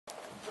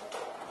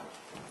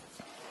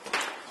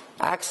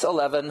Acts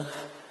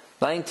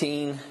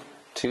 11:19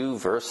 to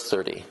verse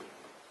 30.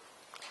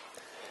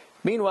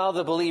 Meanwhile,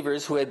 the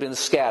believers who had been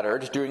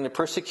scattered during the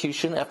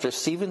persecution after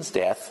Stephen's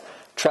death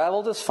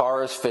traveled as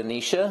far as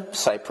Phoenicia,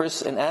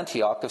 Cyprus, and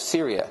Antioch of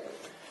Syria.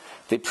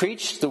 They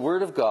preached the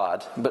word of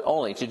God, but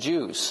only to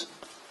Jews.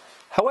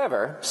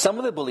 However, some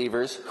of the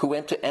believers who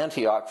went to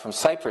Antioch from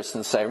Cyprus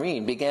and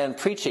Cyrene began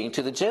preaching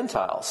to the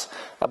Gentiles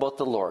about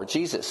the Lord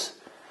Jesus.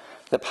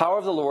 The power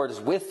of the Lord is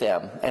with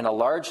them, and a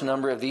large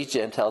number of these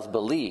Gentiles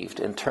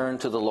believed and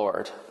turned to the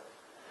Lord.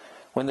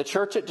 When the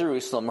church at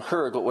Jerusalem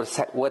heard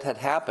what had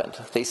happened,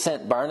 they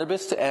sent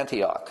Barnabas to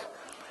Antioch.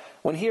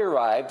 When he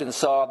arrived and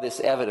saw this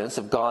evidence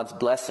of God's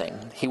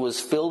blessing, he was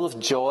filled with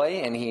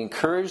joy, and he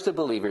encouraged the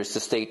believers to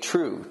stay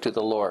true to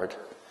the Lord.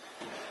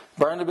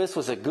 Barnabas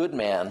was a good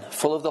man,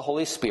 full of the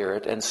Holy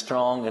Spirit and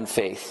strong in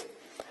faith,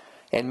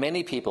 and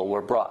many people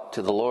were brought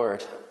to the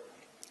Lord.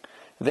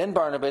 Then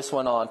Barnabas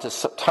went on to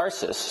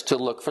Tarsus to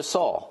look for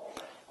Saul.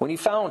 When he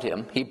found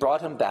him, he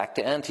brought him back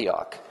to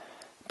Antioch.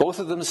 Both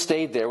of them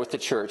stayed there with the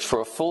church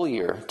for a full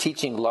year,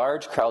 teaching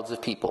large crowds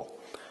of people.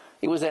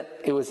 It was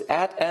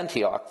at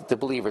Antioch that the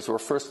believers were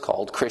first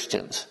called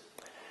Christians.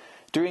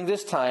 During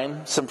this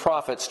time, some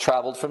prophets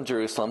traveled from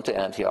Jerusalem to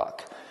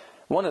Antioch.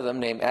 One of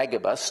them, named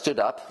Agabus, stood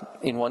up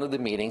in one of the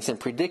meetings and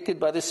predicted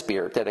by the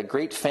Spirit that a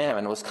great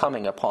famine was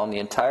coming upon the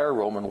entire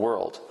Roman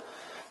world.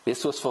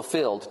 This was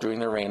fulfilled during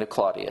the reign of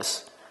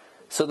Claudius.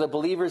 So the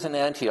believers in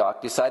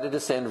Antioch decided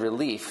to send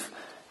relief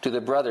to the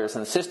brothers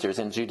and sisters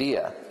in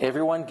Judea,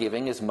 everyone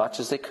giving as much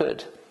as they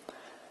could.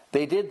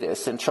 They did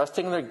this,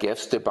 entrusting their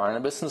gifts to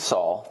Barnabas and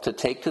Saul to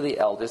take to the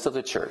elders of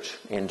the church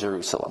in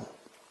Jerusalem.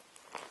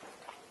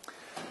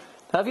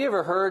 Now, have you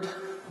ever heard,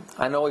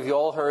 I know you've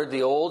all heard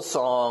the old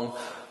song,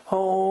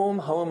 Home,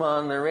 home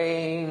on the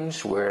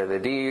range, where the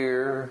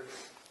deer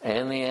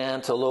and the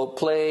antelope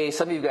play.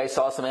 Some of you guys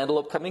saw some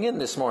antelope coming in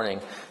this morning.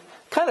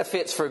 Kind of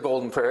fits for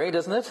Golden Prairie,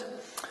 doesn't it?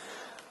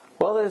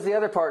 Well, there's the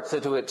other parts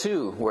to it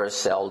too, where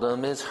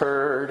seldom is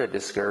heard a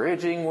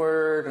discouraging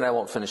word, and I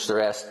won't finish the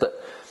rest, but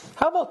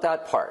how about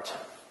that part?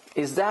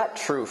 Is that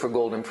true for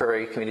Golden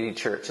Prairie Community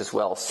Church as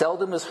well?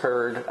 Seldom is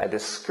heard a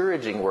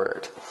discouraging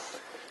word.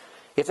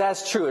 If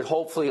that's true, it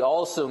hopefully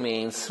also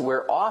means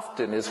where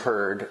often is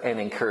heard an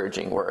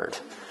encouraging word.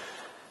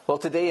 Well,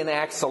 today in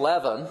Acts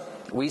 11,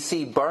 we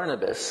see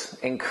Barnabas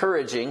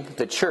encouraging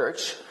the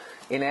church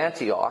in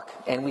Antioch,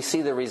 and we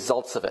see the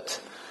results of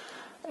it.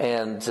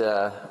 And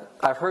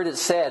I've heard it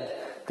said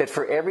that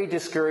for every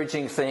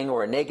discouraging thing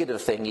or a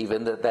negative thing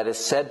even that is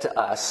said to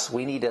us,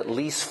 we need at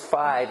least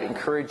 5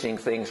 encouraging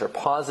things or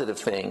positive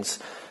things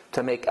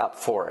to make up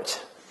for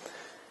it.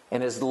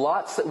 And there's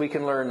lots that we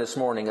can learn this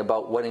morning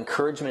about what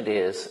encouragement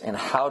is and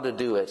how to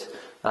do it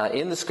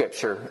in the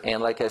Scripture.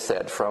 And like I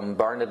said, from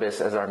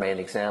Barnabas as our main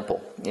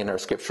example in our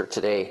Scripture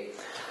today.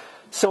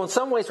 So in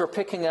some ways we're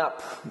picking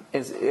up,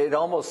 it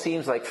almost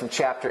seems like from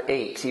chapter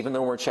 8, even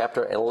though we're in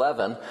chapter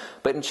 11.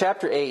 But in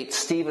chapter 8,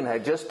 Stephen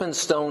had just been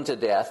stoned to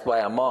death by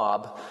a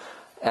mob.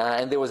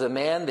 And there was a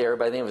man there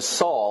by the name of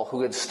Saul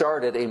who had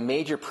started a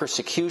major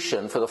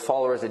persecution for the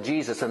followers of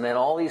Jesus. And then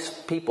all these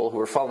people who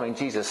were following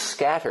Jesus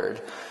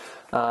scattered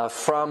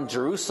from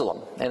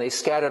Jerusalem. And they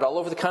scattered all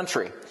over the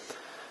country.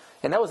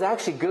 And that was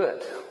actually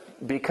good,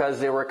 because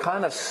they were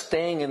kind of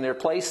staying in their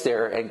place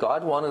there, and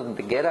God wanted them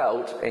to get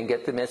out and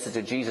get the message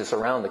of Jesus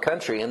around the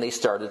country, and they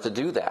started to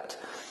do that.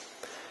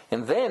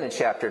 And then in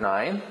chapter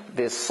 9,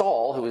 this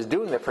Saul, who was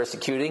doing the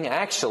persecuting,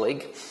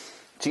 actually,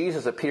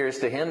 Jesus appears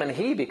to him, and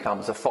he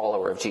becomes a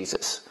follower of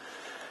Jesus.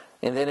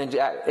 And then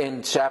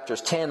in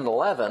chapters 10 and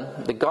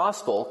 11, the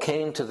gospel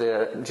came to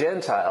the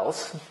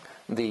Gentiles,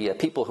 the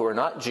people who are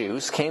not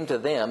Jews, came to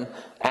them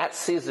at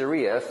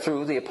Caesarea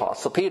through the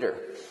Apostle Peter.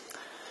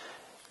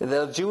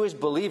 The Jewish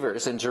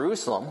believers in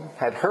Jerusalem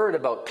had heard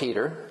about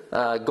Peter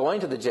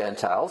going to the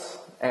Gentiles,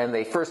 and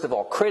they first of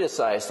all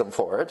criticized him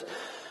for it.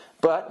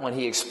 But when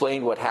he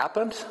explained what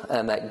happened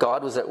and that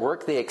God was at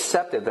work, they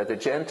accepted that the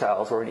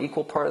Gentiles were an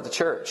equal part of the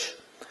church.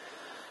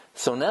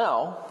 So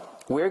now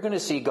we're going to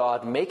see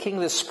God making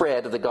the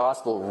spread of the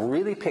gospel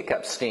really pick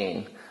up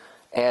steam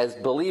as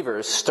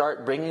believers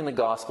start bringing the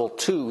gospel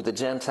to the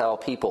Gentile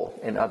people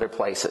in other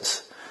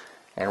places.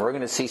 And we're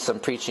going to see some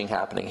preaching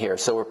happening here.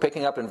 So we're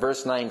picking up in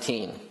verse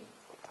 19.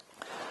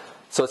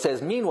 So it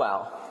says,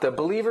 Meanwhile, the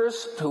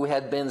believers who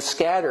had been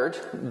scattered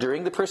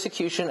during the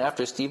persecution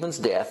after Stephen's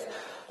death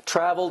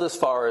traveled as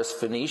far as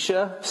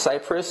Phoenicia,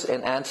 Cyprus,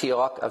 and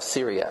Antioch of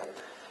Syria.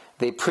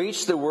 They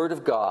preached the word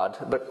of God,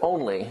 but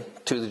only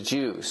to the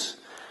Jews.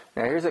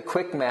 Now here's a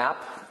quick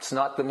map. It's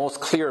not the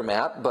most clear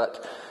map,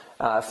 but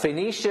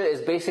Phoenicia is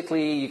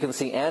basically, you can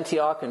see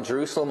Antioch and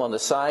Jerusalem on the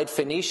side.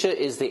 Phoenicia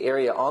is the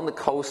area on the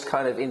coast,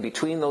 kind of in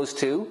between those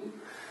two.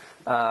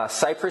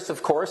 Cyprus,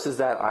 of course, is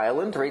that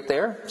island right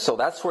there. So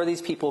that's where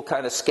these people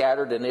kind of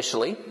scattered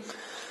initially.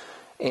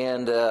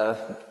 And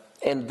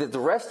the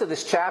rest of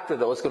this chapter,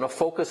 though, is going to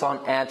focus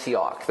on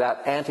Antioch.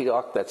 That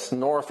Antioch that's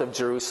north of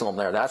Jerusalem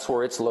there. That's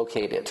where it's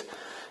located.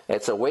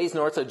 It's a ways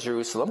north of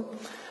Jerusalem.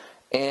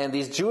 And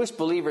these Jewish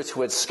believers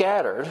who had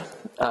scattered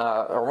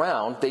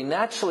around, they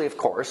naturally, of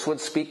course, would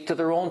speak to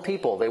their own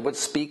people. They would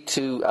speak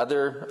to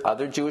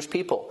other Jewish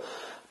people.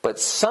 But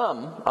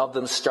some of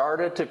them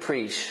started to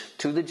preach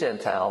to the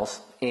Gentiles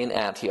in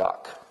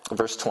Antioch.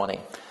 Verse 20.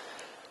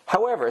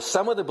 However,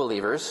 some of the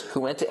believers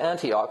who went to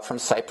Antioch from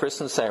Cyprus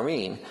and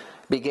Cyrene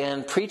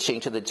began preaching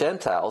to the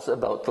Gentiles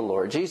about the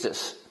Lord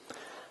Jesus.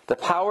 The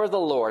power of the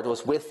Lord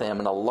was with them,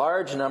 and a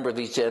large number of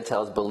these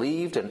Gentiles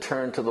believed and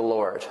turned to the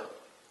Lord.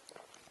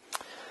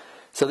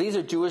 So these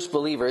are Jewish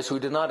believers who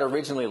did not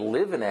originally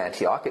live in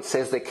Antioch. It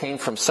says they came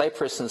from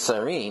Cyprus and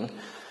Cyrene.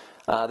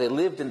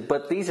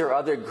 But these are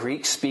other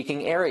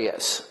Greek-speaking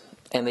areas.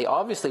 And they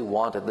obviously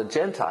wanted the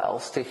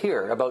Gentiles to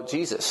hear about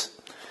Jesus.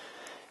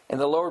 And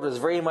the Lord was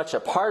very much a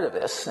part of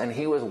this, and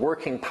he was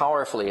working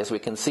powerfully, as we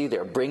can see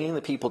there, bringing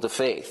the people to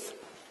faith.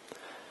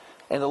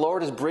 And the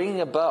Lord is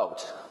bringing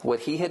about what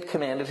he had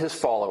commanded his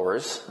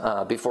followers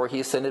before he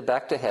ascended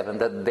back to heaven,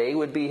 that they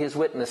would be his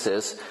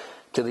witnesses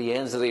to the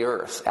ends of the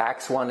earth.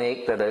 Acts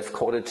 1:8 that I've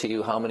quoted to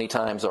you how many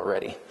times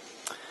already.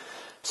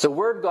 So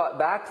word got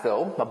back,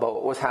 though, about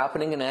what was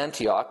happening in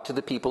Antioch to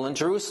the people in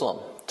Jerusalem,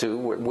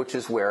 which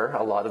is where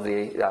a lot of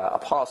the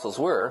apostles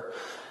were,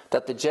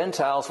 that the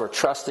Gentiles were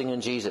trusting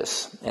in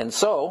Jesus. And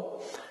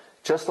so,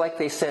 just like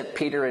they sent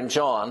Peter and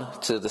John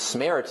to the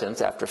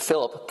Samaritans after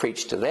Philip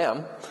preached to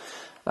them,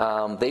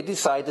 they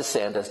decided to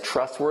send a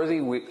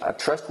trustworthy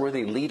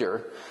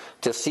leader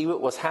to see what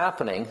was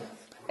happening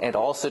and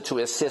also to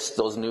assist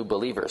those new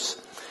believers.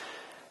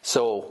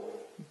 So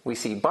we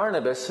see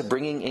Barnabas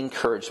bringing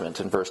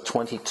encouragement in verse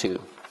 22.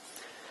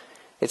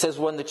 It says,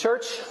 when the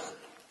church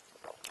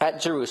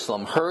at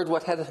Jerusalem heard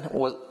what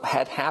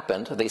had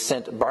happened, they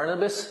sent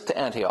Barnabas to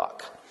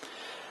Antioch.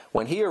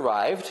 When he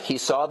arrived, he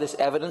saw this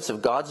evidence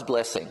of God's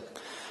blessing.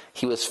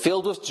 He was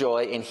filled with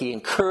joy, and he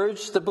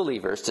encouraged the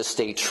believers to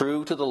stay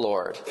true to the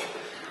Lord.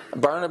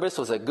 Barnabas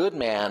was a good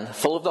man,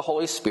 full of the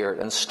Holy Spirit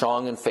and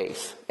strong in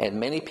faith, and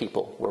many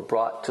people were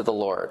brought to the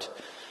Lord.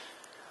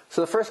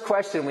 So the first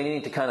question we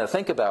need to kind of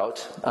think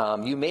about,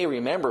 you may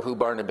remember who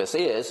Barnabas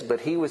is, but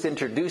he was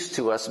introduced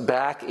to us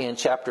back in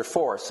chapter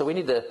 4. So we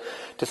need to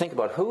think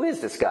about, who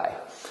is this guy?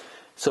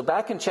 So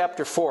back in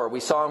chapter 4, we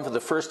saw him for the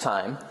first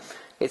time.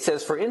 It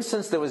says, for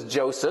instance, there was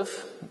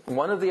Joseph,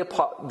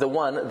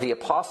 the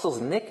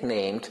apostles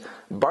nicknamed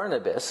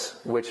Barnabas,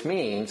 which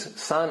means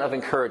son of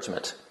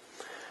encouragement.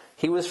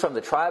 He was from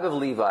the tribe of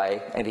Levi,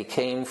 and he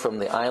came from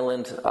the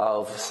island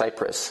of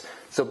Cyprus.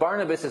 So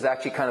Barnabas is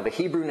actually kind of a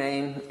Hebrew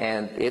name,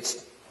 and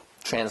its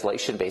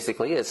translation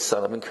basically is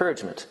son of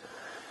encouragement.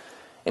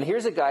 And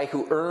here's a guy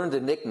who earned a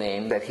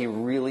nickname that he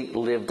really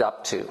lived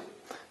up to,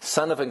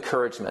 son of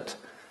encouragement.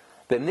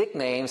 The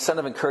nickname, son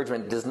of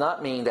encouragement, does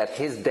not mean that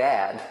his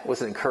dad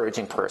was an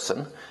encouraging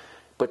person,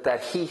 but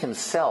that he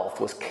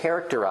himself was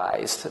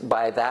characterized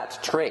by that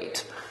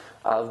trait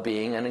of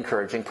being an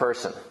encouraging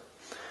person.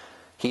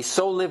 He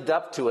so lived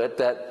up to it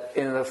that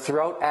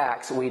throughout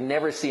Acts, we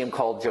never see him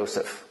called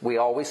Joseph. We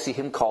always see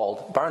him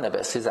called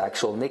Barnabas, his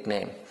actual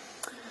nickname.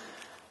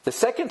 The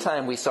second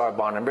time we saw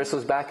Barnabas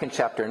was back in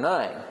chapter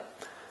 9.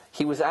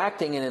 He was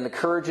acting in an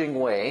encouraging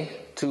way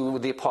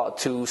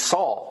to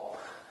Saul.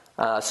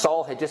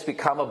 Saul had just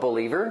become a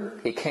believer.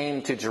 He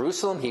came to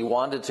Jerusalem. He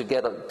wanted to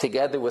get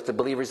together with the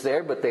believers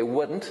there, but they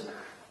wouldn't.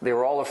 They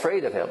were all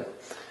afraid of him.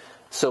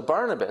 So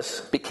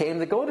Barnabas became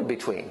the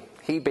go-to-between.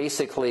 He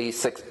basically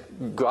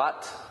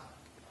got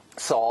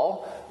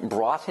Saul,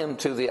 brought him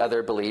to the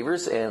other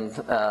believers, and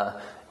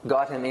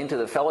got him into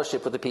the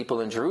fellowship with the people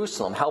in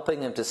Jerusalem,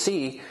 helping them to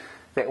see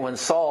that when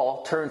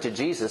Saul turned to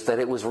Jesus, that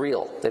it was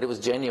real, that it was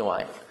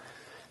genuine.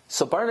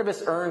 So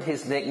Barnabas earned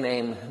his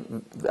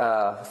nickname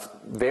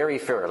very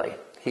fairly.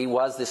 He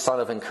was the son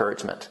of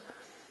encouragement.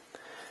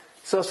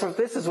 So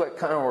this is what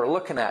kind of we're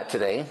looking at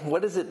today.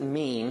 What does it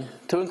mean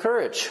to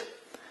encourage?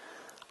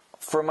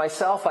 For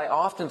myself, I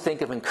often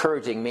think of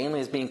encouraging mainly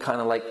as being kind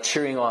of like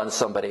cheering on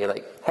somebody,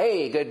 like,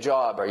 hey, good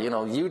job, or,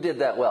 you did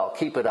that well,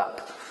 keep it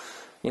up.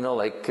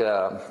 Like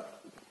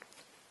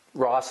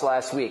Ross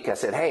last week, I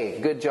said, hey,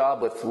 good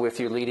job with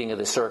your leading of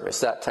the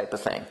service, that type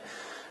of thing.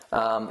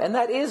 And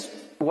that is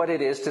what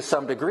it is to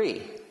some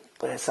degree,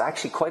 but it's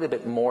actually quite a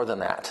bit more than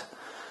that.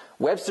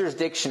 Webster's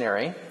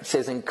dictionary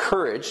says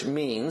encourage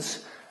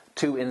means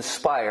to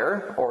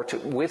inspire, or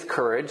with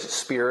courage,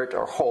 spirit,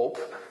 or hope,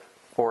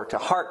 or to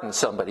hearten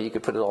somebody. You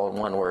could put it all in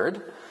one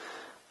word.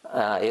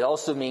 It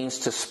also means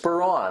to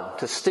spur on,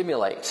 to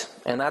stimulate.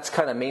 And that's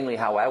kind of mainly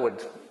how I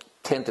would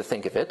tend to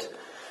think of it.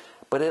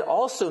 But it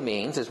also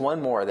means, there's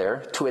one more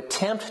there, to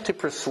attempt to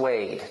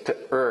persuade, to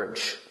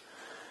urge.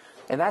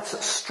 And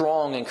that's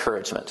strong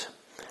encouragement.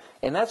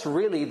 And that's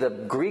really the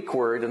Greek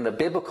word and the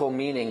biblical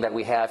meaning that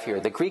we have here.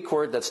 The Greek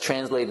word that's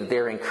translated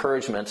there,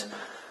 encouragement,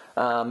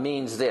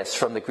 means this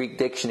from the Greek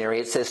dictionary.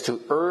 It says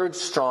to urge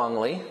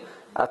strongly,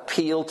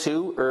 appeal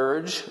to,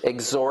 urge,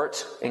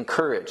 exhort,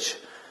 encourage.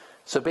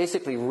 So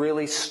basically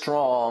really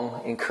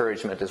strong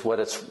encouragement is what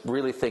it's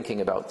really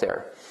thinking about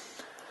there.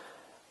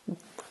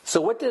 So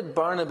what did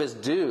Barnabas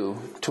do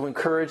to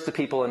encourage the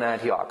people in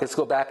Antioch? Let's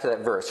go back to that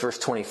verse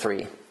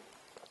 23.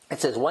 It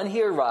says, when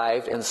he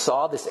arrived and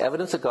saw this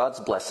evidence of God's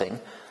blessing,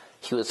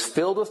 he was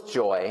filled with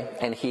joy,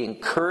 and he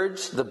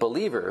encouraged the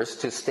believers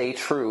to stay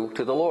true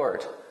to the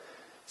Lord.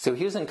 So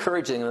he was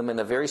encouraging them in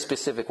a very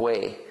specific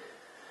way.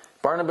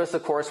 Barnabas,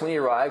 of course, when he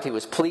arrived, he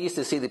was pleased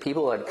to see the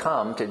people had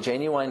come to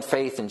genuine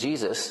faith in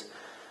Jesus.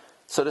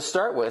 So to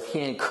start with, he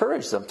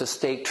encouraged them to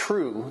stay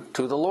true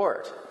to the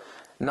Lord.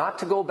 Not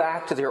to go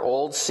back to their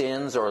old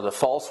sins or the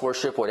false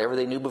worship, whatever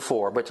they knew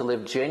before, but to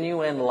live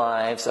genuine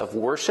lives of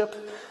worship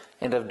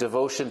and of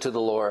devotion to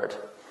the Lord.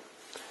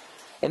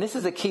 And this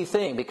is a key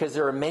thing, because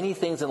there are many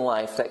things in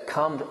life that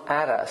come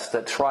at us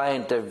that try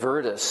and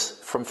divert us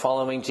from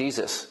following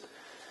Jesus.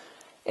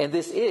 And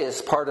this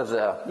is part of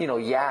the,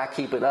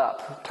 keep it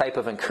up type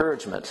of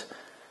encouragement.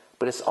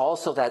 But it's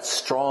also that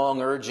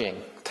strong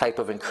urging type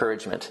of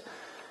encouragement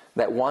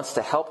that wants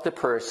to help the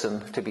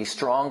person to be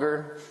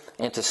stronger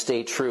and to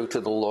stay true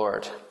to the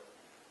Lord.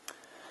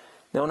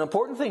 Now, an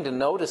important thing to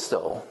notice,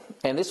 though,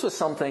 and this was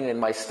something in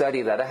my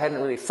study that I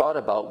hadn't really thought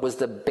about, was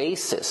the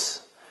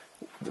basis.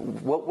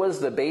 What was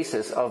the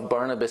basis of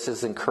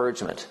Barnabas'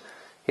 encouragement?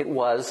 It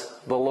was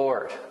the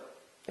Lord.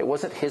 It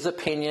wasn't his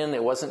opinion.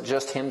 It wasn't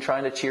just him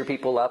trying to cheer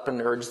people up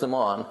and urge them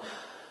on.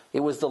 It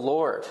was the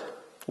Lord.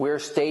 We're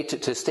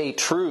to stay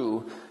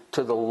true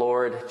to the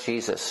Lord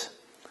Jesus.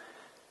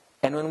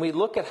 And when we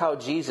look at how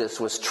Jesus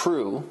was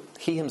true,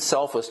 he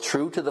himself was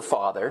true to the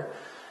Father,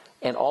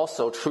 and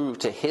also true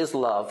to his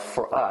love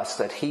for us,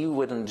 that he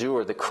would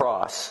endure the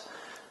cross,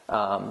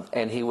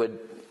 and he would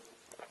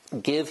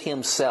give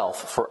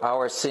himself for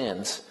our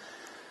sins.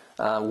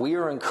 We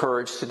are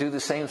encouraged to do the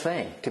same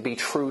thing, to be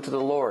true to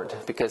the Lord,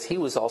 because he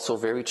was also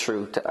very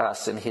true to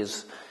us in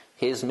his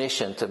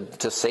mission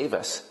to save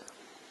us.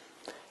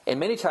 And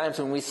many times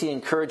when we see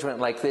encouragement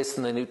like this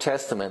in the New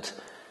Testament,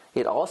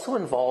 it also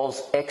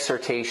involves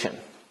exhortation,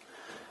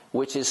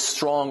 which is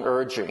strong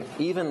urging,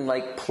 even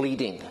like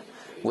pleading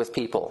with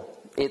people.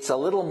 It's a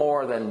little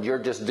more than you're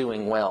just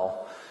doing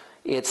well.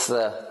 It's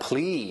the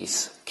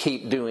please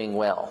keep doing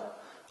well.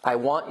 I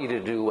want you to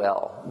do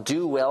well.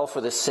 Do well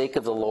for the sake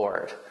of the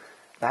Lord.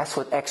 That's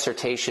what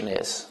exhortation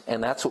is.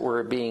 And that's what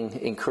we're being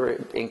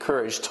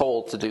encouraged,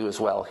 told to do as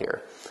well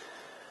here.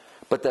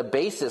 But the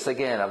basis,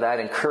 again, of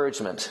that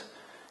encouragement,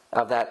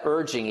 of that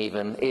urging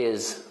even,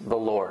 is the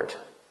Lord.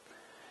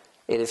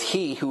 It is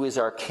he who is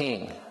our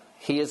King.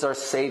 He is our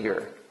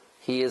Savior.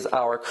 He is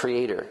our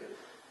Creator.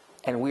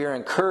 And we are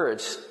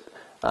encouraged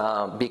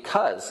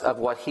because of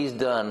what he's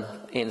done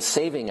in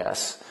saving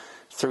us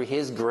through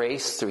his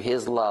grace, through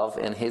his love,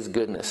 and his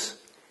goodness.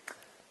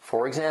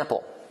 For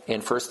example,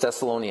 in 1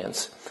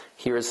 Thessalonians,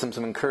 here is some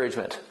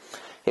encouragement.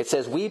 It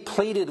says, we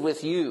pleaded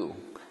with you,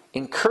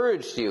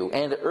 encouraged you,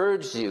 and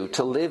urged you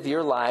to live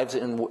your lives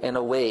in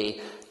a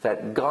way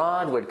that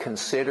God would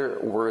consider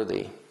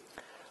worthy.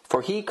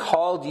 For he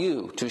called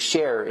you to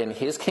share in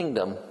his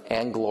kingdom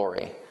and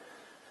glory.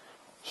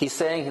 He's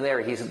saying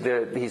there,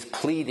 he's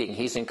pleading,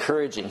 he's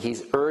encouraging,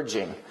 he's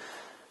urging.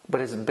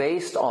 But it's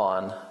based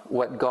on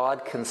what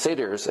God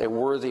considers a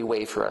worthy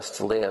way for us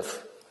to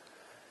live.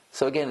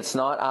 So again, it's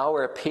not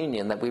our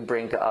opinion that we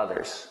bring to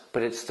others,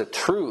 but it's the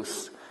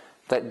truth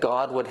that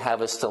God would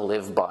have us to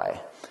live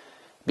by,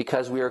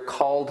 because we are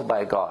called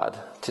by God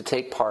to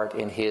take part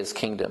in his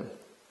kingdom.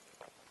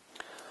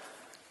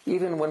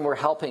 Even when we're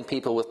helping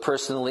people with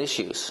personal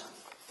issues,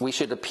 we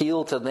should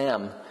appeal to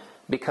them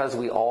because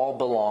we all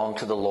belong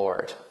to the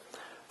Lord.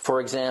 For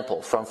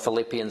example, from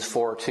Philippians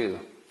 4:2,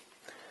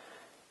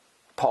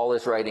 Paul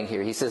is writing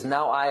here. He says,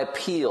 now I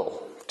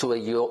appeal to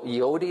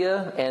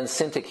Euodia and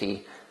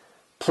Syntyche,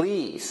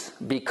 please,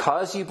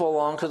 because you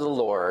belong to the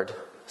Lord,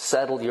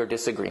 settle your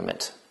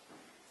disagreement.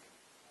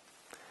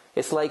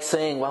 It's like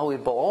saying, well, we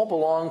all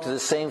belong to the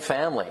same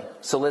family,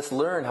 so let's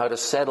learn how to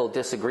settle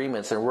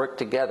disagreements and work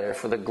together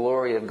for the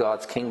glory of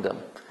God's kingdom.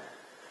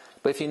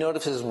 But if you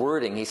notice his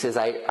wording, he says,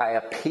 I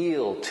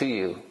appeal to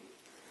you.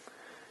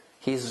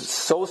 He's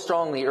so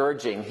strongly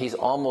urging, he's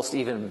almost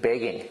even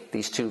begging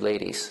these two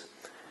ladies.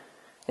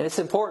 And it's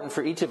important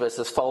for each of us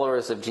as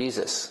followers of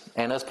Jesus,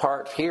 and as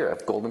part here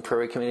of Golden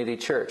Prairie Community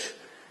Church,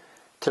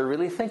 to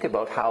really think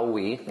about how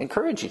we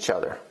encourage each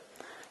other.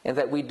 And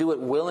that we do it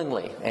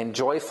willingly and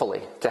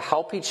joyfully to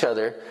help each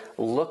other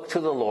look to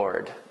the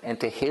Lord and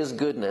to his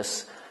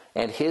goodness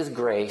and his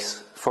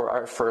grace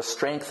for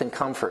strength and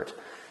comfort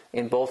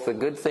in both the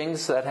good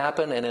things that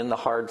happen and in the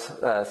hard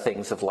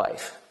things of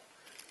life.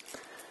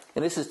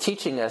 And this is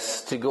teaching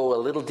us to go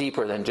a little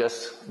deeper than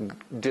just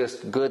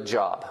good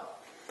job.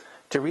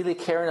 To really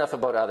care enough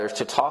about others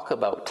to talk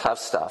about tough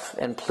stuff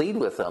and plead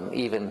with them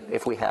even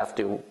if we have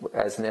to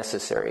as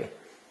necessary.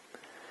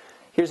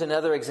 Here's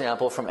another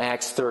example from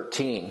Acts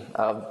 13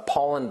 of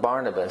Paul and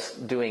Barnabas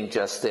doing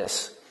just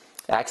this.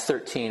 Acts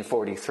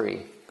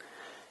 13:43.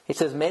 It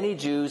says, many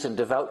Jews and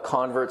devout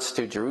converts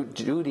to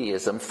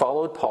Judaism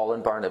followed Paul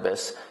and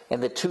Barnabas,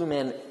 and the two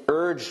men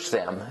urged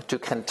them to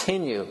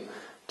continue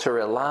to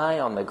rely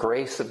on the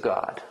grace of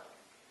God.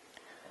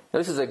 Now,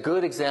 this is a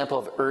good example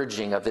of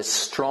urging, of this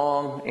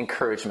strong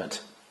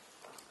encouragement.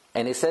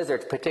 And it says there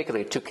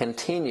particularly to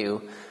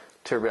continue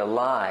to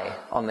rely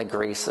on the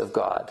grace of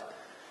God.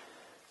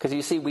 Because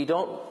you see, we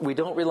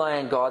don't rely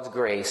on God's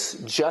grace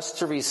just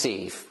to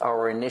receive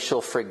our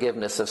initial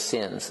forgiveness of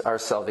sins, our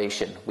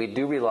salvation. We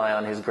do rely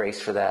on His grace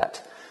for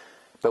that.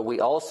 But we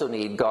also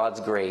need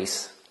God's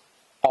grace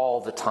all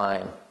the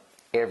time,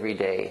 every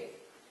day.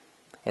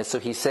 And so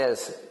He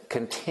says,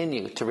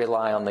 continue to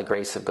rely on the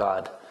grace of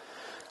God.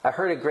 I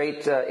heard a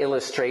great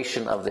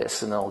illustration of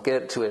this, and I'll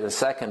get to it in a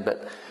second.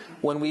 But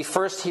when we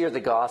first hear the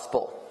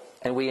gospel,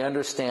 and we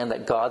understand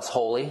that God's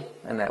holy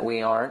and that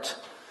we aren't,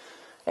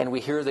 and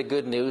we hear the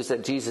good news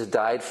that Jesus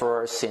died for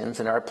our sins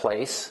in our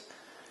place,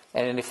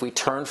 and if we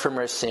turn from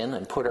our sin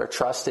and put our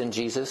trust in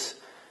Jesus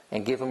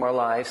and give Him our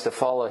lives to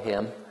follow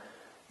Him,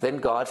 then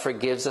God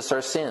forgives us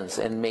our sins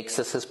and makes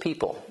us His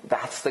people.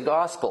 That's the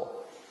gospel.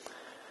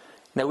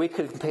 Now we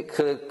could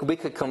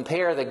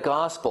compare the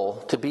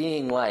gospel to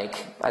being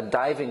like a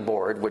diving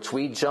board which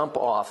we jump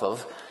off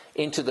of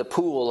into the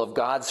pool of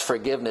God's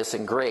forgiveness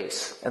and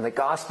grace. And the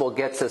gospel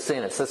gets us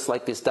in. It's just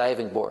like this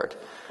diving board.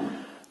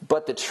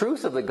 But the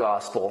truth of the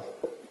gospel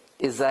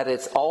is that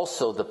it's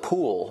also the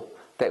pool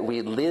that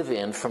we live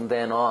in from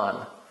then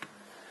on.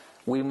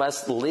 We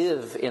must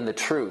live in the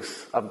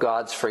truth of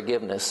God's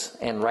forgiveness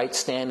and right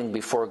standing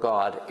before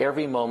God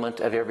every moment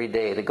of every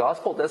day. The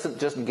gospel doesn't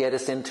just get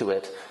us into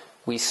it.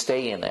 We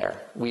stay in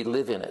there. We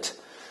live in it.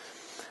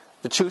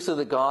 The truth of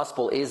the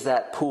gospel is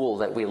that pool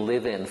that we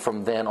live in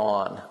from then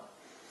on.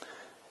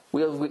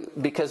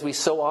 Because we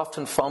so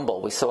often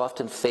fumble, we so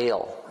often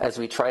fail as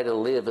we try to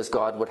live as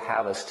God would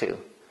have us to.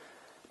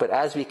 But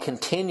as we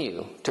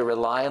continue to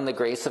rely on the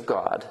grace of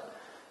God,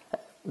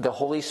 the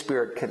Holy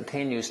Spirit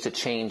continues to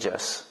change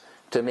us,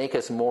 to make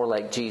us more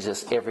like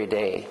Jesus every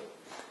day.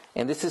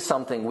 And this is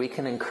something we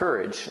can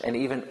encourage and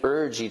even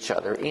urge each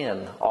other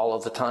in all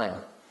of the time.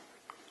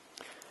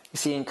 You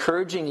see,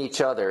 encouraging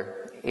each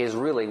other is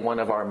really one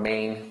of our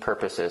main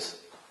purposes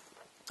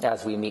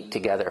as we meet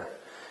together.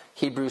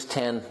 Hebrews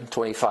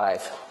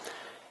 10:25.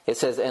 It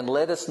says, "And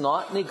let us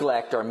not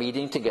neglect our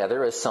meeting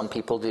together as some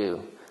people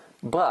do,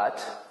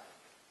 but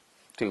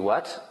do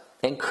what?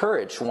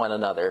 Encourage one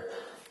another,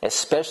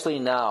 especially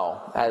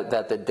now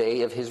that the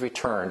day of His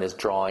return is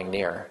drawing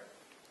near."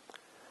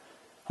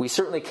 We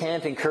certainly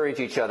can't encourage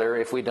each other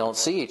if we don't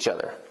see each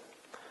other.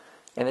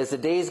 And as the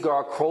days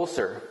draw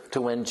closer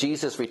to when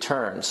Jesus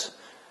returns,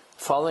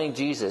 following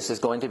Jesus is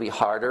going to be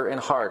harder and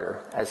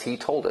harder, as He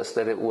told us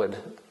that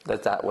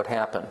that would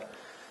happen.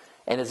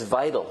 And it's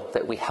vital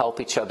that we help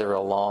each other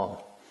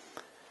along.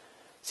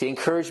 See,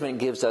 encouragement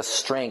gives us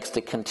strength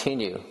to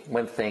continue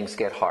when things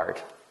get hard.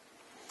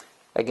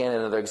 Again,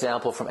 another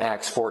example from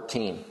Acts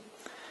 14.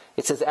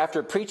 It says,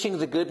 "After preaching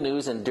the good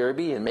news in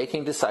Derbe and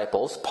making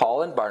disciples,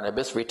 Paul and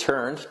Barnabas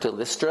returned to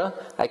Lystra,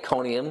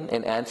 Iconium,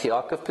 and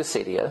Antioch of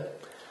Pisidia,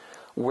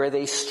 where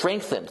they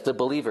strengthened the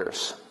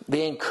believers.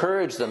 They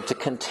encouraged them to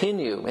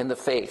continue in the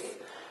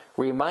faith,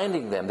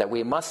 reminding them that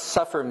we must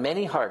suffer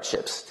many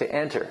hardships to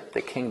enter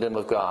the kingdom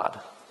of God."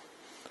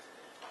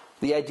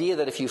 The idea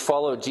that if you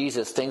follow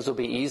Jesus, things will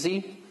be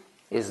easy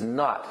is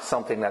not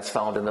something that's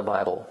found in the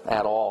Bible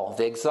at all.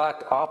 The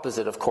exact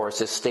opposite, of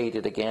course, is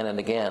stated again and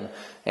again.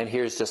 And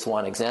here's just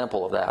one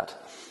example of that.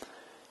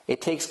 It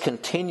takes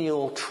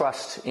continual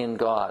trust in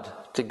God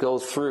to go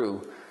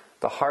through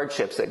the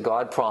hardships that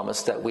God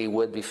promised that we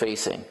would be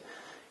facing.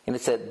 And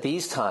it's at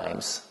these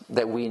times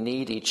that we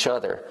need each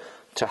other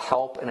to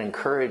help and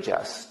encourage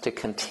us to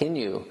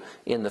continue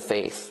in the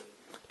faith,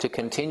 to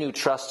continue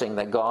trusting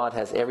that God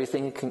has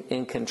everything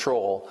in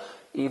control,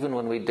 even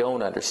when we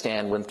don't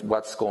understand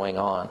what's going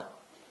on.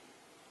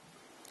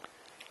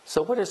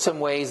 So what are some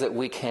ways that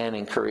we can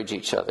encourage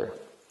each other?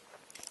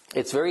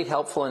 It's very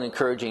helpful and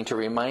encouraging to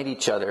remind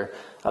each other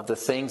of the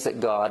things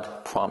that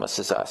God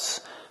promises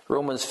us.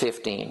 Romans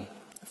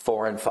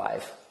 15:4 and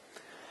 5.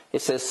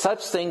 It says,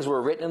 "Such things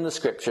were written in the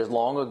Scriptures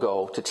long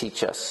ago to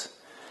teach us.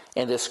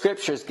 And the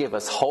Scriptures give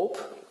us hope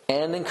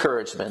and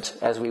encouragement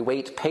as we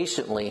wait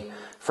patiently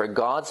for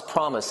God's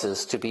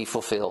promises to be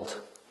fulfilled.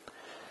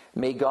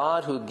 May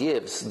God, who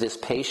gives this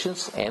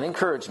patience and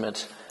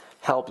encouragement,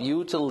 help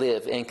you to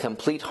live in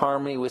complete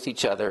harmony with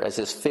each other as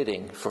is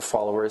fitting for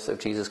followers of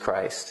Jesus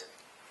Christ."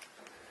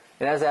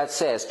 And as that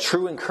says,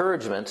 true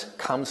encouragement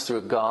comes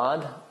through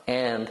God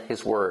and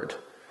His Word.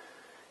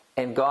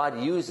 And God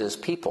uses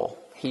people.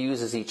 He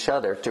uses each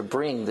other to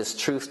bring this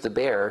truth to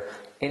bear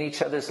in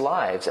each other's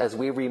lives as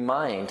we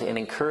remind and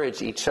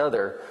encourage each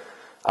other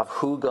of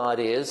who God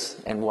is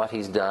and what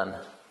He's done.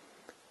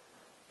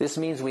 This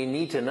means we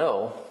need to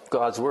know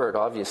God's Word,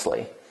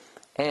 obviously,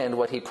 and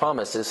what He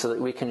promises so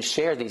that we can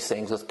share these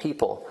things with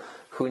people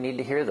who need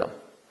to hear them.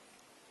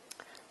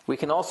 We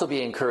can also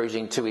be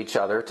encouraging to each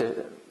other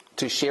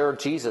to share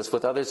Jesus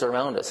with others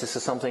around us. This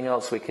is something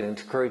else we can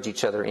encourage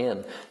each other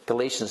in.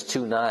 Galatians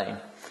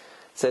 2:9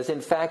 says,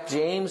 "In fact,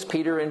 James,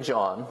 Peter, and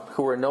John,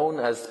 who were known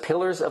as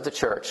pillars of the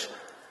church,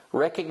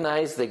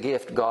 recognized the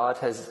gift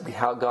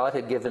how God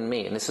had given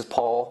me." And this is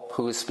Paul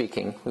who is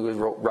speaking, who is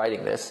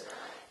writing this.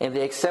 "And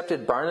they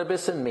accepted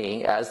Barnabas and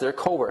me as their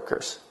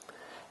co-workers.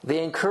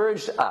 They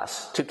encouraged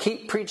us to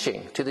keep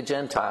preaching to the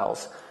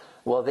Gentiles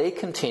while they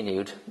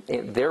continued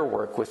in their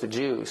work with the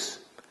Jews.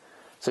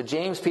 So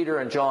James, Peter,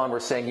 and John were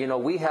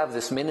saying, we have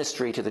this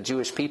ministry to the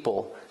Jewish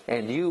people,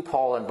 and you,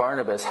 Paul and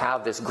Barnabas,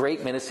 have this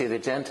great ministry to the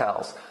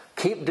Gentiles.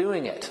 Keep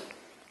doing it.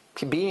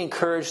 Be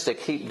encouraged to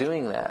keep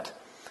doing that.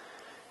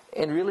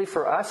 And really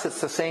for us, it's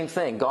the same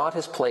thing. God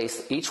has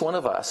placed each one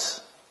of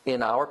us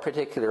in our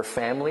particular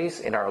families,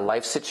 in our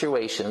life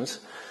situations,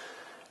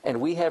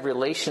 and we have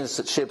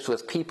relationships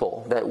with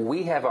people that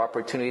we have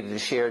opportunity to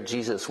share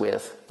Jesus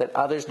with that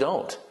others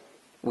don't.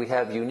 We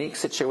have unique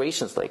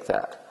situations like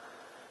that.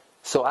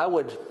 So I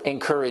would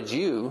encourage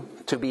you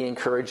to be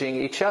encouraging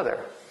each other,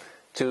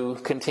 to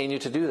continue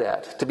to do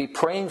that, to be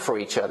praying for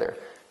each other,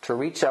 to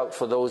reach out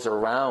for those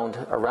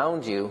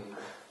around you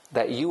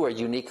that you are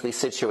uniquely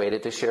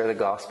situated to share the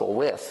gospel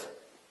with.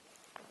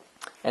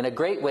 And a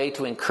great way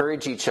to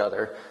encourage each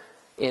other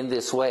in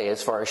this way,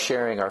 as far as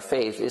sharing our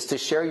faith, is to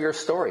share your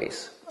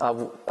stories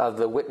of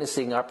the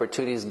witnessing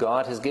opportunities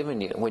God has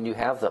given you when you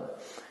have them.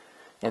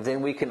 And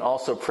then we can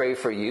also pray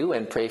for you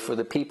and pray for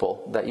the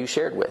people that you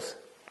shared with.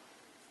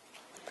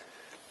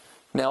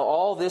 Now,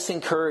 all this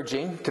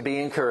encouragement to be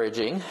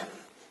encouraging,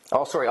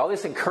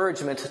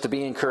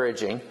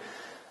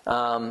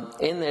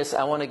 in this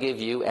I want to give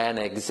you an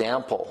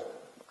example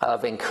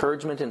of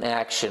encouragement in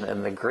action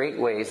and the great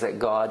ways that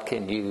God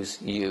can use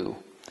you.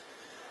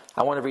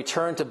 I want to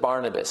return to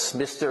Barnabas,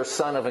 Mr.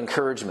 Son of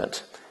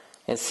Encouragement,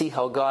 and see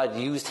how God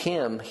used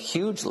him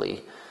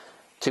hugely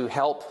to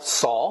help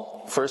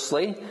Saul,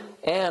 firstly,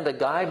 and a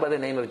guy by the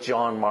name of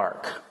John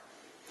Mark.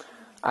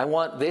 I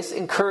want this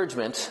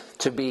encouragement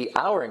to be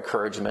our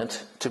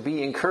encouragement, to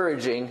be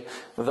encouraging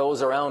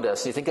those around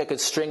us. You think I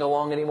could string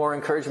along any more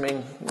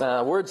encouraging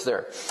words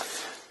there?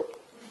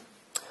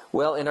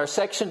 Well, in our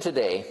section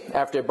today,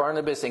 after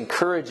Barnabas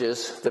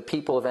encourages the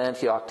people of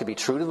Antioch to be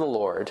true to the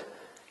Lord,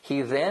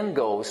 he then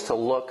goes to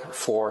look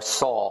for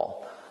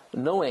Saul,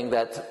 knowing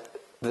that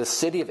the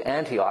city of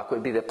Antioch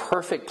would be the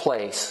perfect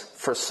place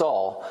for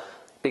Saul,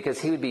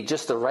 because he would be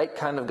just the right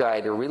kind of guy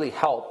to really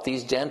help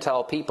these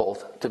Gentile people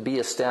to be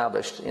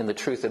established in the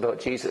truth about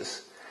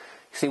Jesus.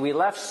 See, we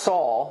left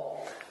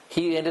Saul.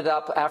 He ended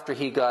up, after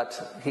he got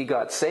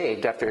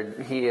saved,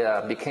 after he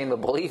became a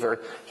believer,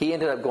 he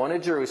ended up going to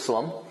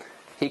Jerusalem.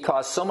 He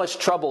caused so much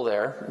trouble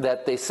there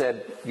that they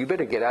said, you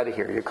better get out of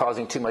here. You're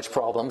causing too much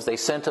problems. They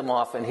sent him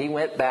off, and he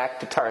went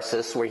back to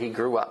Tarsus, where he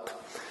grew up.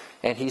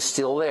 And he's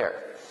still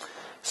there.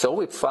 So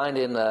we find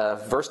in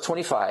verse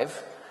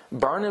 25,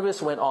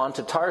 Barnabas went on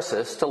to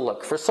Tarsus to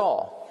look for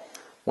Saul.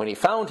 When he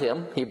found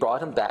him, he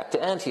brought him back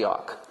to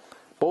Antioch.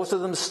 Both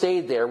of them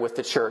stayed there with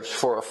the church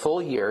for a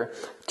full year,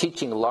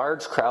 teaching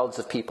large crowds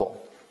of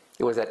people.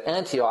 It was at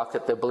Antioch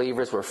that the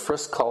believers were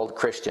first called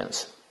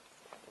Christians.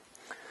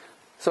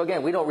 So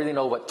again, we don't really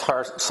know what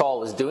Saul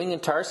was doing in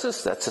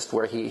Tarsus. That's just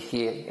where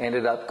he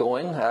ended up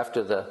going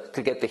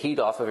to get the heat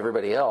off of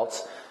everybody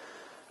else.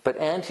 But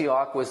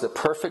Antioch was the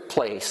perfect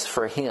place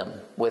for him,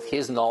 with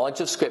his knowledge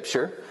of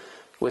Scripture,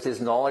 with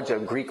his knowledge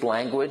of Greek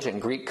language and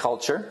Greek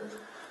culture.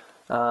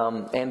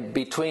 And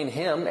between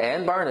him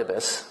and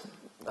Barnabas,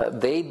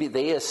 they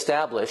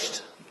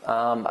established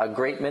a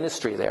great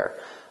ministry there.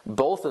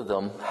 Both of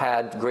them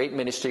had great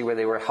ministry where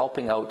they were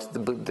helping out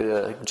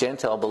the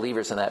Gentile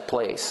believers in that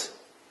place.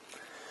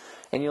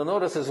 And you'll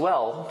notice as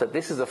well that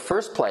this is the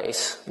first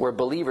place where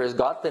believers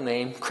got the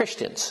name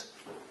Christians.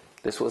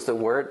 This was the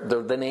word,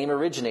 the name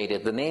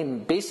originated. The name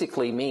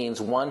basically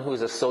means one who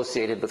is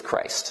associated with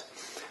Christ.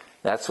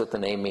 That's what the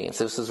name means.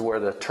 This is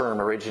where the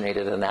term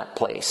originated, in that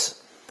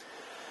place.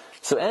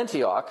 So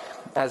Antioch,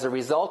 as a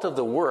result of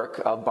the work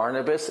of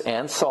Barnabas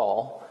and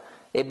Saul,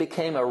 it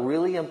became a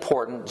really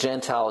important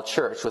Gentile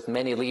church with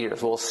many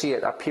leaders. We'll see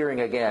it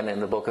appearing again in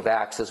the book of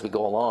Acts as we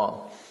go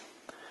along.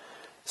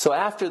 So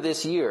after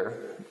this year,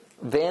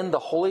 then the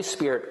Holy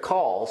Spirit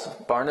calls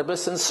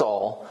Barnabas and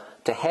Saul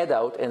to head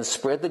out and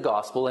spread the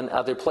gospel in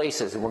other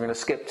places. And we're going to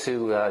skip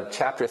to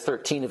chapter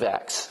 13 of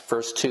Acts,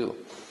 verse 2.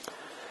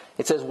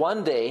 It says,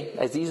 one day,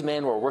 as these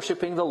men were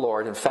worshiping the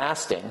Lord and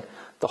fasting,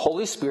 the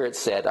Holy Spirit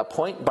said,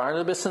 appoint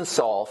Barnabas and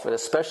Saul for the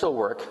special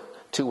work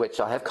to which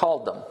I have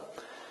called them.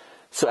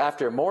 So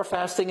after more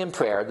fasting and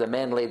prayer, the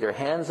men laid their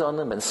hands on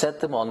them and sent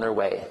them on their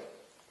way.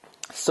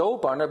 So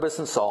Barnabas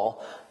and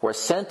Saul were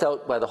sent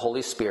out by the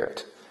Holy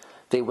Spirit.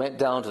 They went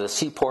down to the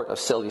seaport of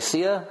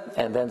Seleucia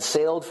and then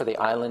sailed for the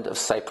island of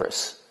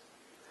Cyprus.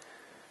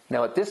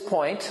 Now at this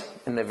point,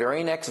 in the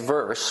very next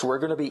verse, we're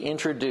going to be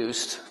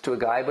introduced to a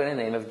guy by the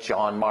name of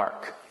John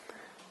Mark.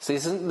 So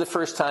this isn't the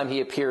first time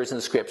he appears in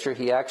Scripture.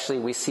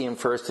 We see him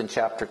first in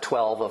chapter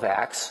 12 of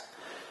Acts.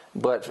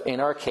 But in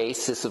our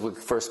case, this is the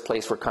first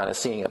place we're kind of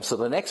seeing him. So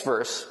the next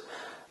verse,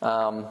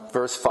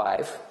 verse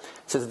 5,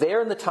 says,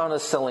 there in the town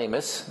of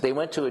Salamis, they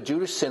went to a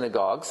Jewish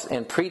synagogues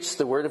and preached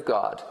the word of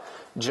God.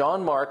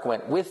 John Mark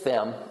went with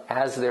them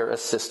as their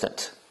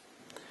assistant.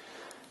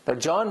 Now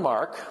John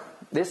Mark,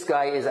 this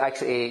guy is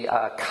actually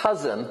a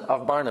cousin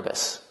of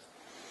Barnabas.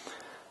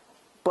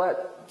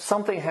 But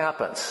something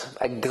happens.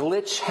 A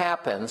glitch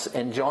happens,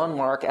 and John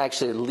Mark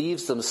actually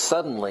leaves them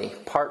suddenly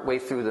partway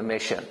through the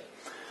mission.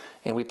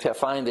 And we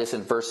find this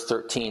in verse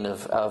 13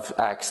 of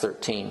Acts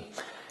 13.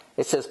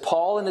 It says,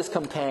 Paul and his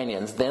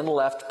companions then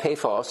left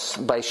Paphos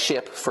by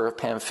ship for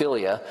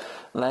Pamphylia,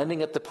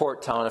 landing at the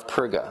port town of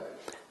Perga.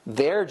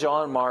 There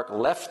John Mark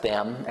left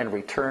them and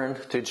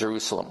returned to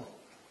Jerusalem.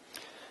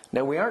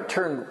 Now we aren't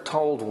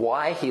told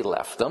why he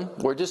left them.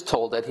 We're just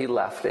told that he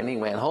left and he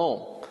went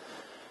home.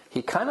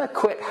 He kind of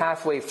quit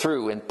halfway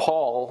through, and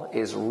Paul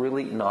is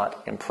really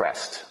not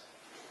impressed.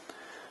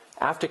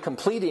 After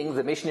completing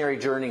the missionary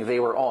journey they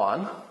were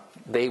on,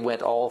 they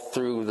went all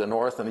through the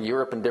north and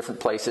Europe and different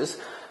places.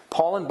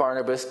 Paul and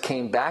Barnabas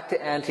came back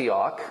to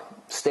Antioch,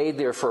 stayed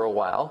there for a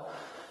while,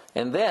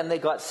 and then they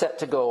got set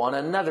to go on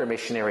another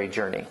missionary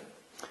journey.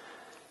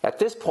 At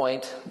this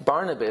point,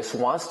 Barnabas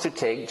wants to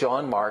take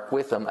John Mark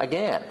with him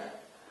again,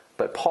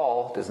 but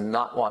Paul does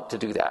not want to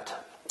do that.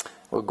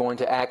 We're going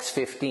to Acts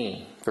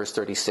 15, verse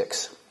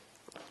 36.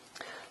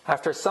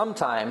 After some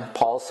time,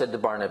 Paul said to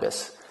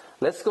Barnabas,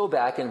 "Let's go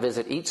back and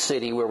visit each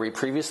city where we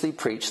previously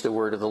preached the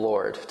word of the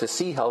Lord, to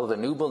see how the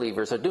new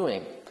believers are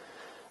doing."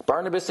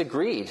 Barnabas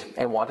agreed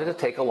and wanted to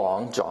take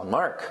along John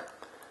Mark.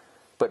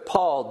 But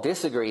Paul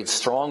disagreed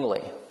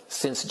strongly,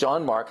 since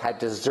John Mark had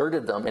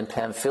deserted them in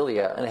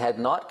Pamphylia and had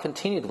not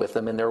continued with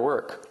them in their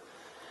work.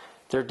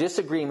 Their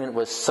disagreement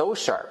was so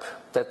sharp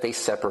that they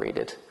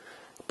separated.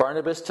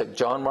 Barnabas took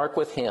John Mark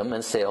with him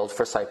and sailed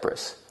for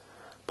Cyprus.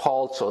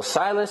 Paul chose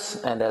Silas,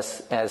 and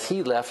as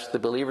he left, the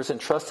believers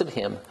entrusted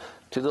him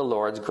to the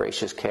Lord's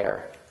gracious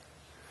care.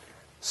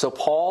 So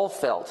Paul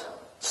felt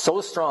so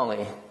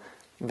strongly,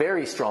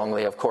 very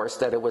strongly, of course,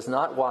 that it was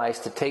not wise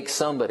to take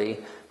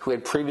somebody who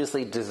had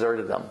previously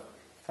deserted them.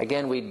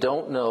 Again, we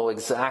don't know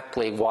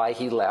exactly why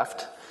he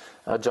left.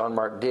 John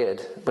Mark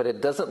did, but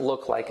it doesn't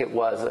look like it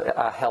was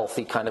a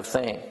healthy kind of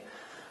thing.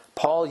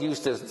 Paul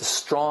used the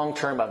strong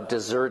term of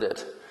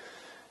deserted,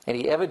 and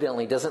he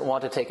evidently doesn't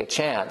want to take a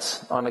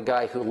chance on a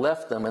guy who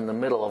left them in the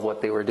middle of what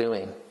they were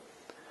doing.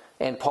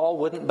 And Paul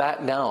wouldn't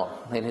back down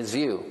in his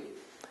view.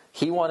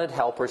 He wanted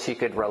helpers he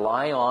could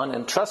rely on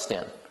and trust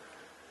in.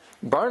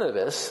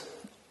 Barnabas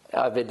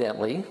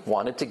evidently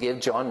wanted to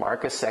give John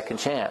Mark a second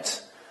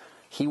chance.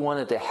 He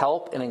wanted to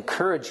help and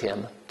encourage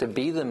him to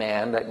be the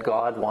man that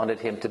God wanted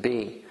him to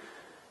be.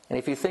 And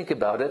if you think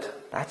about it,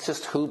 that's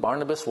just who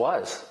Barnabas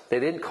was.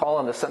 They didn't call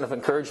him the son of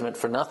encouragement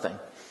for nothing.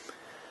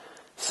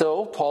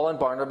 So Paul and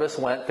Barnabas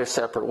went their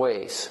separate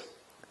ways.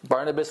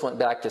 Barnabas went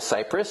back to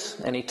Cyprus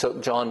and he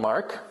took John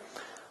Mark.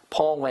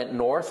 Paul went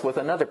north with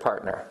another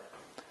partner.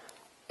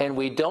 And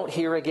we don't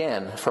hear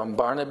again from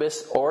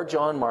Barnabas or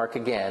John Mark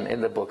again in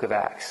the book of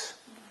Acts.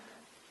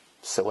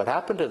 So what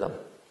happened to them?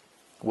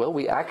 Well,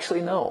 we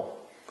actually know.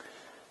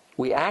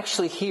 We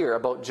actually hear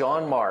about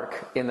John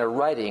Mark in the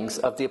writings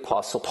of the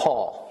Apostle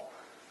Paul.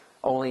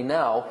 Only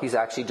now he's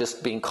actually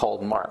just being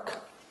called Mark.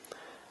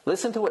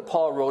 Listen to what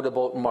Paul wrote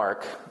about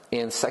Mark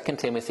in 2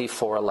 Timothy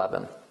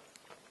 4:11.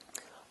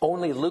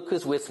 "Only Luke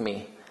is with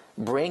me.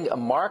 Bring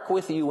Mark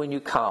with you when you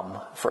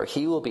come, for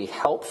he will be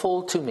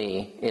helpful to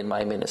me in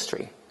my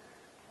ministry."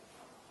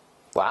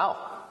 Wow.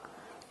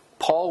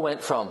 Paul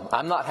went from,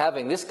 "I'm not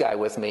having this guy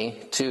with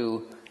me,"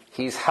 to,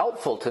 "He's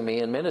helpful to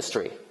me in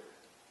ministry."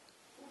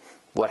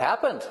 What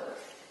happened?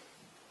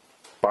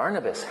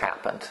 Barnabas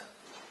happened.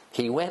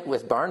 He went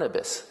with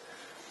Barnabas.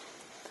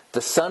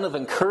 The son of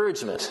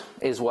encouragement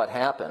is what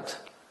happened.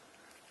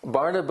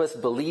 Barnabas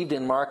believed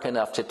in Mark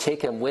enough to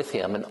take him with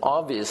him, and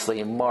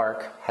obviously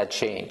Mark had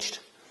changed,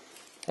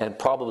 and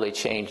probably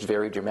changed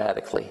very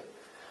dramatically.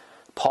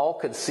 Paul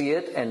could see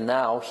it, and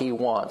now he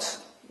wants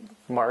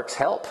Mark's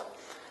help.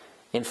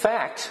 In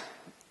fact,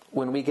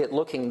 when we get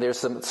looking, there's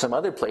some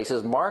other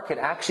places. Mark had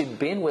actually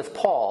been with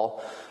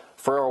Paul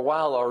for a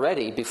while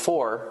already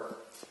before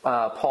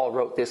Paul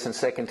wrote this in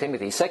 2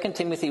 Timothy. 2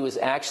 Timothy was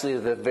actually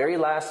the very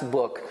last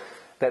book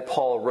that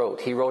Paul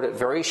wrote. He wrote it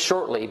very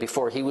shortly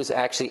before he was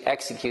actually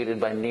executed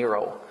by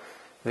Nero.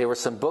 There were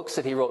some books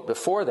that he wrote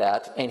before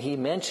that, and he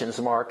mentions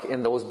Mark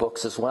in those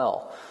books as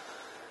well.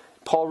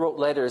 Paul wrote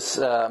letters,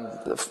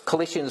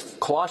 Colossians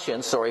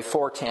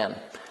 4:10.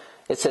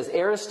 It says,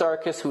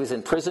 "Aristarchus, who is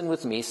in prison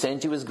with me,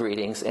 sends you his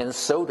greetings, and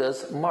so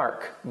does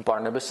Mark,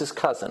 Barnabas'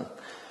 cousin.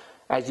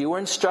 As you were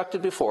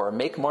instructed before,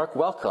 make Mark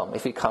welcome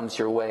if he comes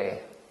your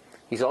way."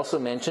 He's also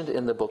mentioned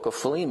in the book of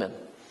Philemon.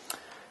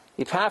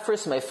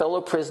 "Epaphras, my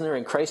fellow prisoner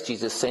in Christ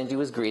Jesus, sends you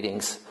his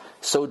greetings.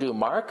 So do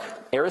Mark,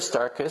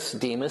 Aristarchus,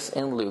 Demas,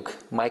 and Luke,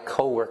 my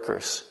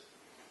co-workers."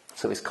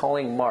 So he's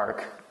calling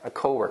Mark a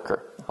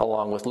co-worker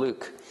along with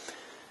Luke.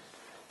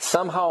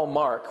 Somehow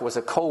Mark was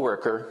a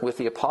co-worker with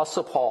the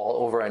Apostle Paul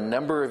over a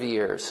number of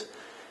years.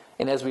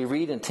 And as we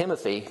read in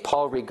Timothy,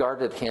 Paul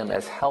regarded him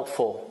as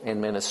helpful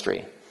in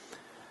ministry.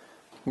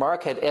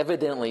 Mark had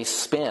evidently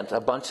spent a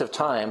bunch of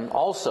time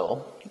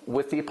also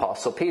with the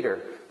Apostle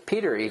Peter.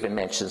 Peter even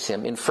mentions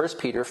him in 1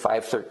 Peter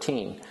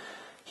 5:13.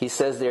 He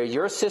says there,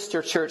 "Your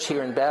sister church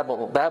here in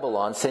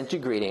Babylon sent you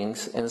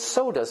greetings, and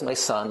so does my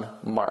son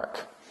Mark."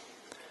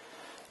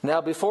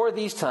 Now, before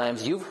these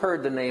times, you've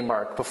heard the name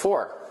Mark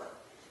before.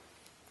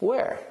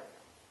 Where?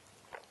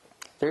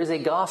 There is a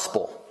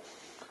gospel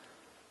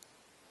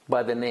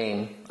by the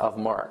name of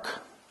Mark.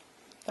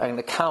 an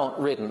account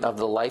written of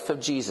the life of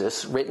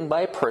Jesus, written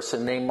by a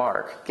person named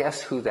Mark.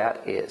 Guess who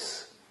that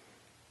is?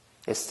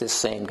 It's this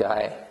same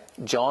guy.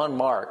 John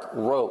Mark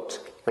wrote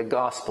the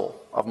Gospel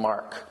of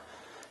Mark.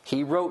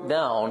 He wrote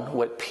down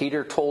what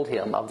Peter told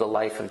him of the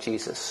life of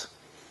Jesus.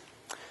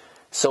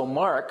 So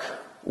Mark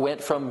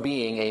went from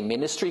being a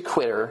ministry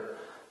quitter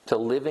to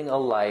living a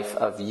life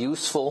of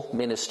useful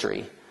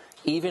ministry,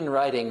 even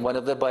writing one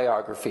of the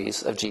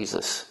biographies of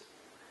Jesus.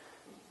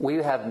 We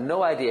have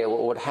no idea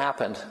what would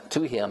happen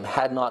to him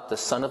had not the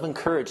Son of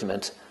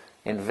Encouragement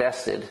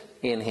invested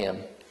in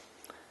him.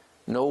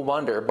 No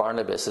wonder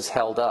Barnabas is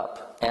held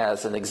up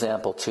as an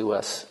example to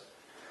us.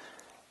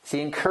 See,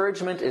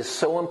 encouragement is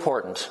so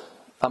important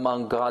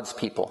among God's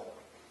people,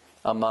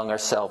 among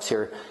ourselves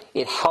here.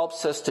 It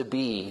helps us to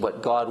be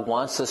what God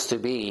wants us to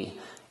be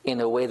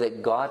in a way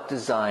that God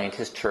designed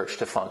His church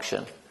to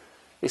function.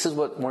 This is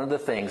one of the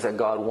things that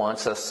God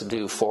wants us to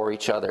do for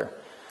each other.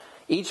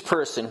 Each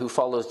person who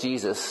follows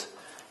Jesus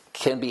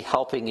can be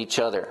helping each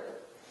other.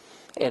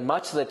 And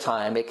much of the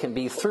time it can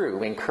be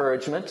through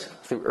encouragement,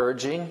 through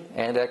urging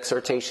and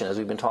exhortation, as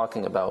we've been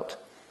talking about.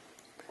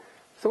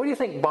 So what do you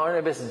think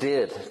Barnabas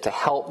did to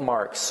help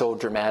Mark so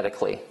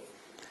dramatically?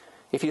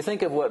 If you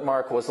think of what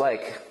Mark was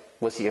like,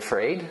 was he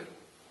afraid?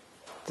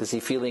 Was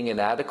he feeling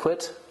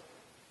inadequate?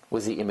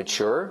 Was he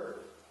immature?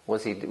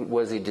 Was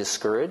he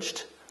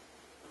discouraged?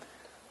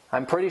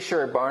 I'm pretty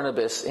sure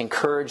Barnabas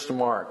encouraged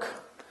Mark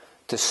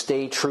to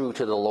stay true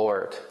to the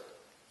Lord,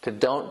 to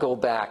don't go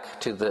back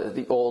to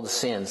the old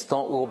sins,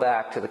 don't go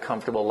back to the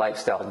comfortable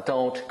lifestyle,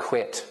 don't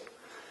quit.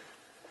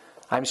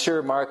 I'm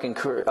sure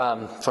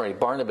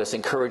Barnabas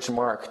encouraged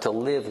Mark to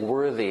live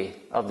worthy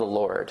of the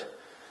Lord.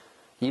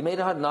 You may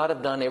not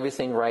have done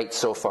everything right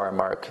so far,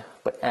 Mark,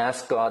 but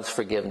ask God's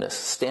forgiveness.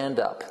 Stand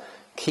up.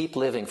 Keep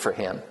living for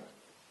Him.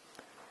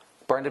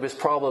 Barnabas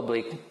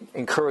probably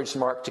encouraged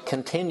Mark to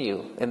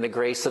continue in the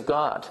grace of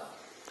God.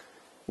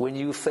 When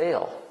you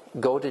fail,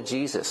 go to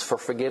Jesus for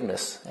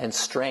forgiveness and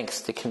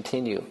strength to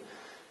continue.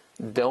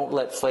 Don't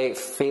let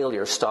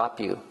failure stop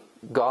you.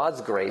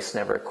 God's grace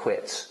never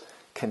quits.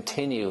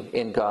 Continue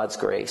in God's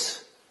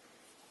grace.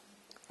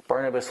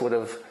 Barnabas would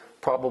have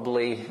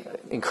probably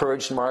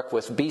encouraged Mark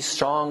with, be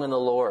strong in the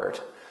Lord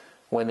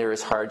when there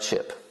is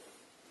hardship.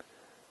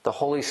 The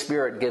Holy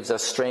Spirit gives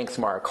us strength,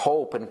 Mark,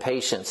 hope and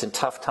patience in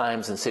tough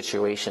times and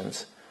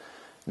situations.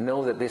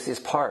 Know that this is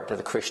part of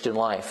the Christian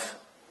life.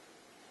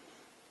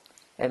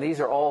 And these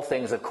are all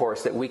things, of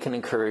course, that we can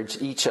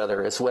encourage each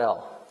other as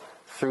well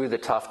through the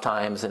tough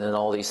times and in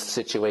all these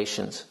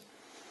situations.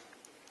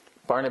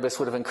 Barnabas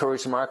would have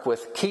encouraged Mark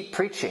with, keep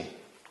preaching.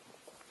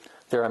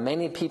 There are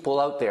many people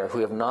out there who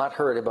have not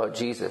heard about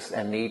Jesus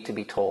and need to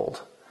be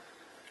told.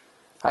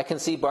 I can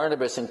see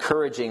Barnabas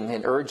encouraging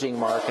and urging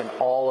Mark in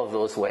all of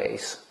those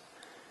ways.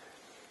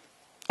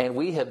 And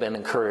we have been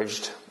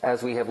encouraged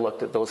as we have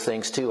looked at those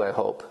things too, I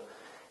hope.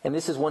 And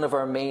this is one of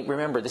our main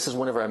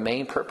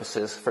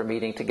purposes for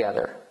meeting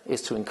together,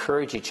 is to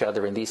encourage each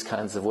other in these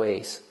kinds of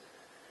ways.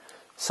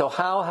 So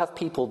how have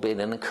people been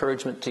an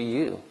encouragement to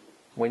you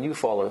when you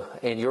follow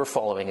in your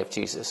following of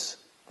Jesus?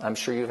 I'm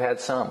sure you've had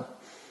some.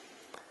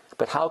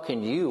 But how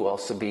can you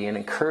also be an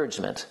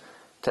encouragement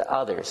to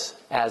others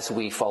as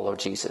we follow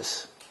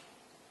Jesus?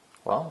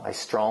 Well, I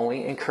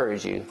strongly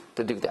encourage you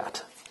to do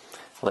that.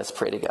 Let's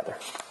pray together.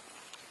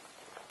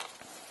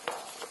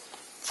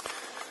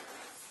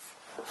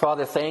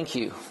 Father, thank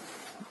you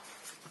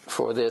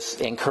for this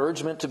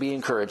encouragement to be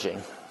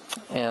encouraging.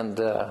 And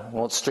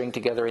won't string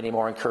together any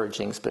more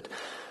encouragings, but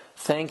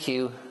thank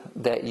you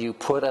that you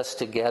put us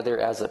together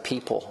as a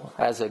people,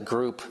 as a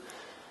group,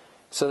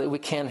 so that we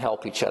can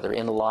help each other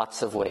in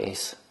lots of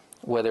ways,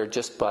 whether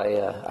just by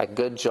a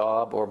good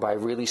job or by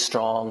really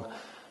strong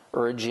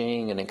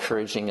urging and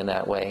encouraging in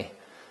that way.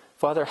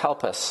 Father,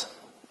 help us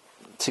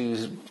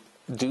to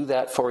do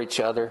that for each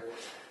other.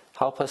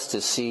 Help us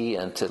to see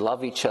and to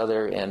love each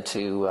other and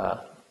to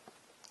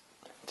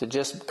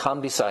just come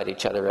beside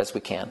each other as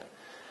we can.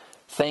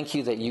 Thank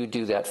you that you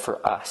do that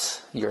for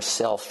us,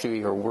 yourself, through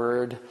your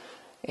word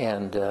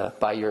and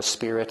by your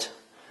Spirit.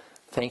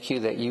 Thank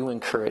you that you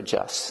encourage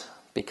us,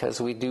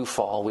 because we do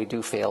fall, we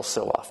do fail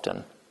so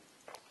often.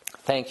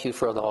 Thank you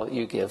for all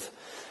you give.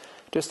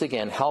 Just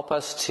again, help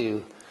us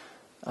to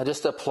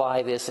just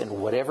apply this in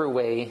whatever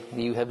way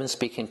you have been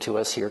speaking to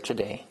us here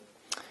today.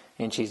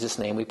 In Jesus'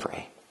 name we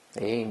pray.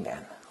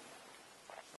 Amen.